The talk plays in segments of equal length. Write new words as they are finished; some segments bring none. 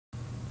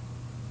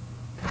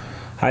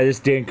Hi, this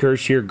is Dan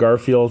Kirsch here,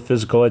 Garfield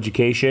Physical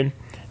Education,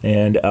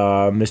 and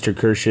Mr.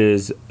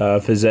 Kirsch's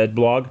Phys Ed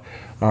blog.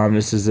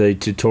 This is a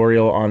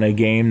tutorial on a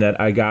game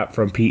that I got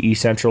from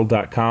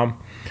PECentral.com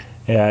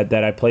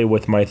that I play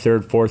with my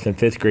 3rd, 4th, and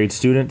 5th grade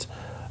students.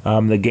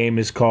 The game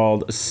is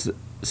called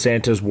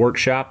Santa's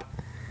Workshop.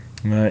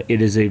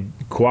 It is a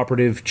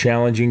cooperative,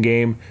 challenging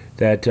game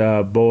that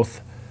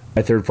both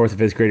my 3rd, 4th, and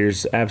 5th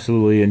graders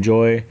absolutely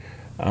enjoy.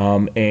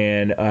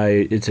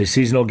 It's a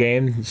seasonal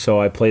game,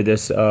 so I play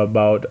this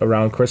about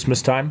around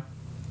Christmas time.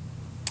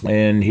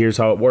 And here's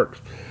how it works.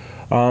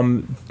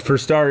 For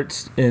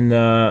starts, in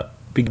the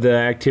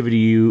activity,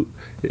 you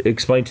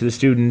explain to the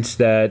students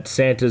that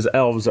Santa's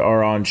elves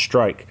are on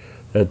strike,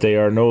 that they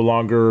are no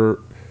longer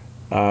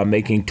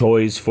making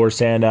toys for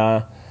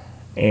Santa,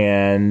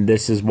 and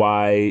this is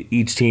why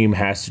each team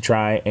has to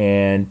try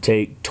and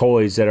take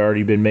toys that have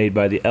already been made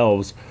by the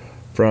elves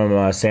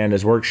from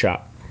Santa's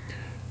workshop.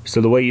 So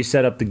the way you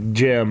set up the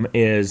gym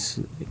is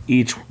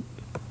each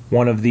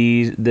one of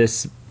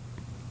this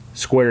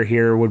square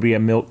here would be a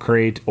milk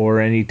crate or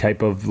any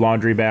type of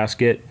laundry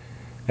basket,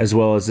 as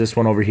well as this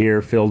one over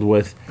here filled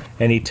with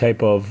any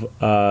type of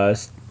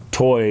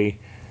toy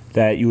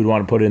that you would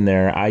want to put in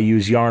there. I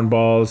use yarn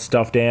balls,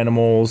 stuffed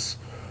animals,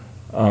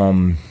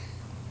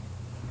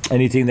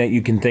 anything that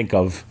you can think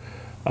of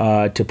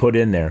to put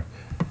in there.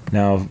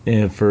 Now,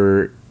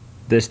 for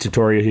this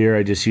tutorial here,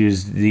 I just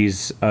use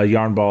these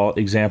yarn ball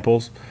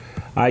examples.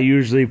 I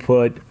usually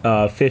put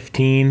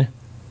 15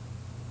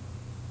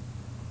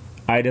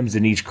 items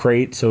in each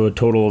crate, so a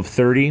total of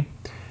 30.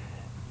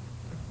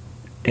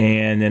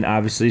 And then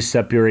obviously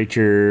separate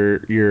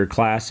your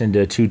class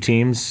into 2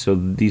 teams. So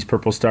these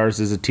purple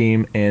stars is a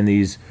team and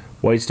these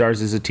white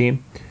stars is a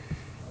team.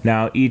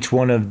 Now each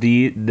one of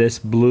this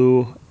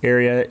blue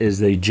area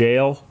is a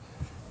jail,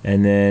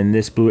 and then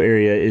this blue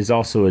area is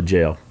also a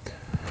jail.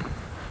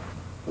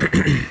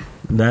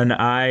 Then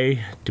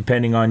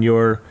depending on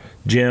your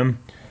gym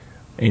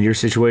and your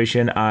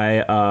situation,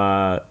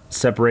 I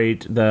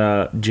separate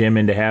the gym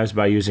into halves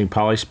by using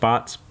poly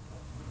spots.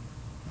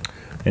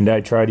 And I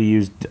try to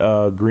use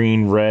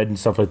green, red, and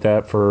stuff like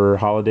that for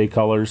holiday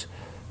colors.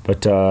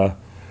 But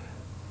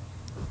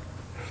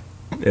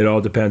it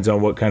all depends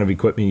on what kind of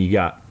equipment you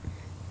got.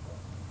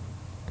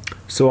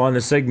 So on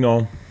the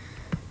signal,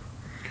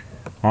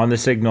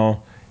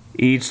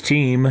 each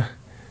team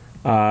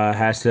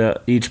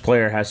each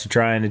player has to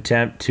try and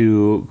attempt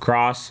to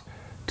cross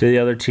to the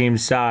other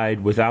team's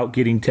side without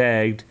getting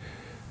tagged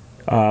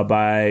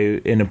by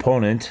an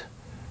opponent,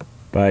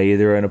 by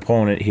either an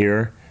opponent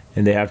here,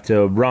 and they have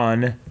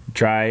to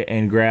try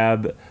and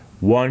grab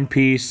one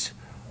piece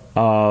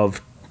of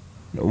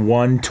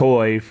one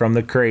toy from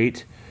the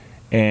crate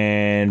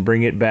and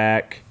bring it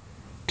back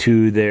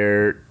to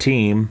their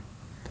team,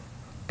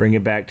 bring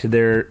it back to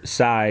their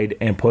side,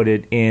 and put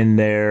it in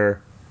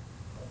their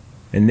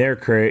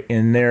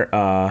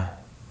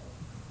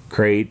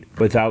crate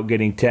without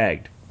getting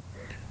tagged.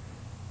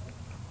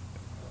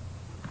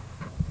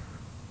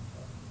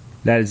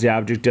 That is the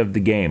object of the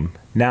game.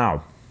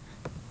 Now,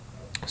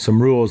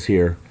 some rules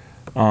here,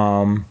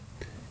 and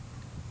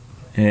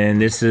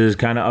this is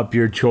kind of up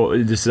your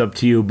choice. This is up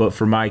to you. But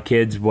for my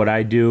kids, what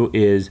I do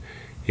is,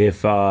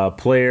 if a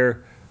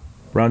player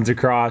runs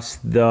across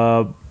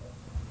the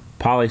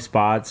poly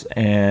spots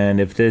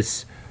and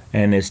is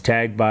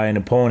tagged by an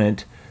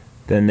opponent,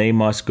 then they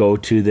must go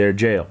to their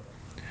jail,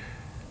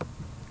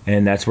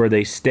 and that's where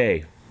they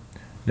stay.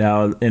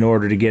 Now, in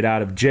order to get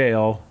out of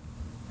jail,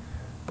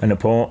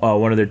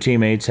 one of their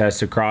teammates has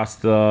to cross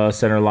the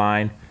center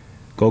line,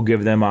 go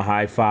give them a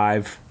high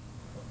five,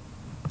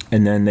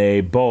 and then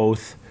they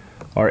both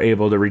are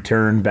able to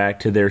return back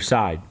to their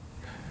side.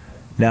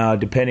 Now,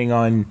 depending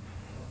on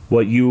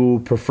what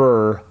you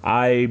prefer,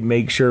 I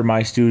make sure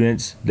my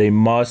students, they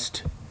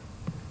must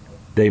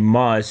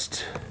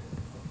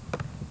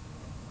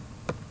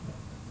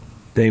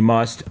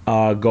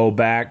go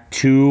back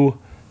to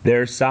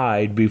their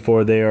side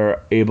before they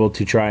are able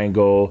to try and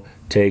go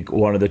take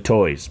one of the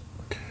toys.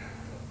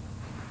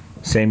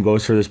 Same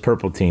goes for this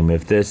purple team.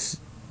 If this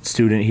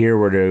student here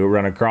were to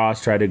run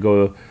across, try to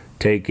go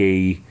take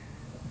a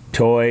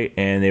toy,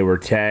 and they were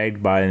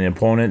tagged by an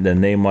opponent,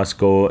 then they must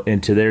go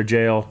into their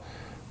jail,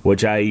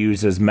 which I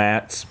use as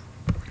mats.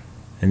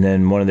 And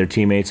then one of their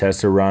teammates has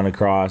to run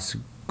across,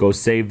 go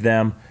save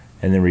them,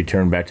 and then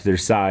return back to their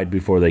side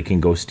before they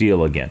can go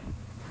steal again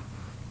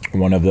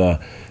one of the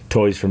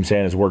toys from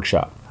Santa's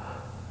workshop.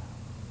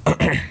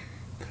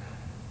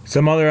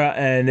 Some other,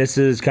 and this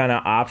is kind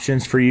of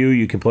options for you.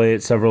 You can play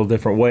it several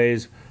different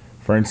ways.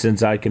 For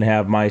instance, I can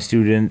have my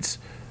students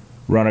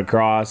run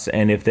across,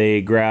 and if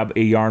they grab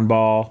a yarn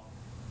ball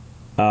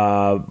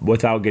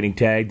without getting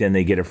tagged, then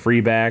they get a free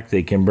back.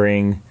 They can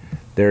bring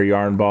their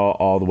yarn ball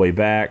all the way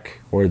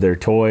back, or their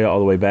toy all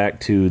the way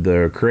back to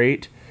their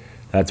crate.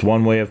 That's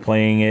one way of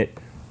playing it.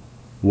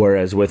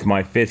 Whereas with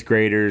my 5th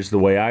graders, the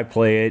way I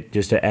play it,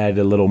 just to add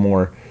a little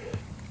more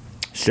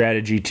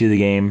strategy to the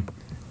game,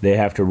 they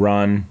have to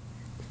run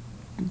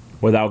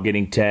without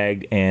getting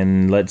tagged,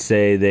 and let's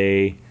say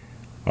they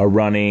are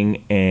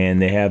running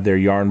and they have their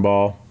yarn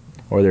ball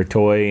or their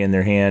toy in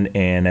their hand,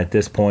 and at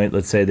this point,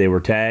 let's say they were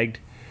tagged.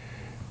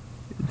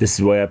 This is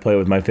the way I play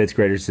with my 5th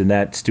graders, and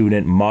that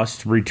student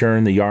must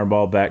return the yarn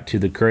ball back to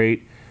the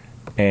crate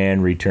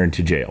and return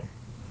to jail.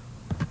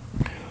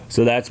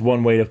 So that's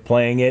one way of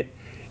playing it.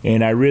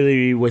 And I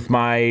really, with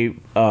my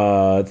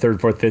 3rd,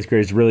 4th, 5th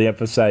graders, really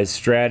emphasize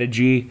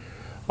strategy.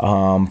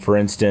 For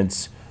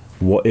instance,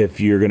 if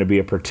you're going to be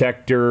a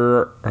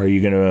protector, are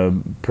you going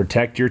to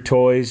protect your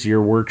toys,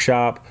 your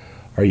workshop?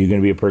 Are you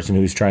going to be a person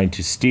who's trying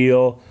to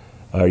steal?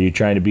 Are you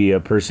trying to be a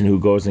person who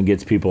goes and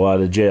gets people out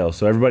of jail?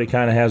 So everybody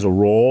kind of has a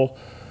role.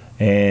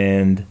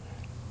 And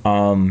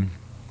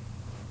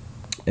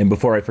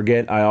before I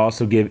forget, I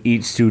also give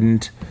each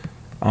student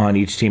on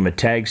each team a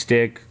tag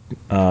stick,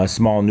 a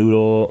small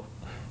noodle,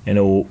 and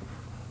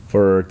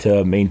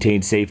to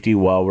maintain safety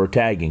while we're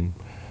tagging.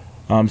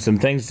 Some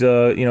things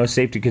to,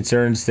 safety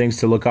concerns, things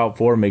to look out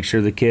for. Make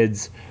sure the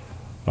kids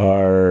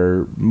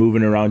are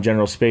moving around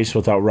general space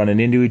without running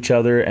into each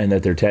other, and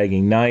that they're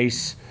tagging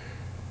nice,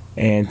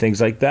 and things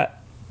like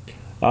that.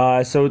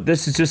 So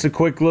this is just a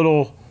quick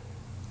little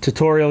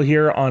tutorial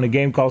here on a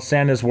game called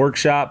Santa's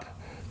Workshop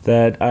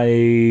that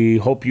I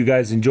hope you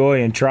guys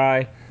enjoy and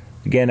try.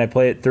 Again, I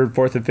play it 3rd,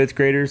 4th, and 5th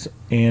graders,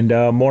 and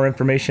more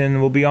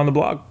information will be on the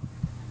blog.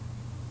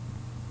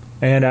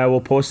 And I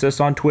will post this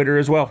on Twitter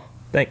as well.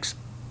 Thanks.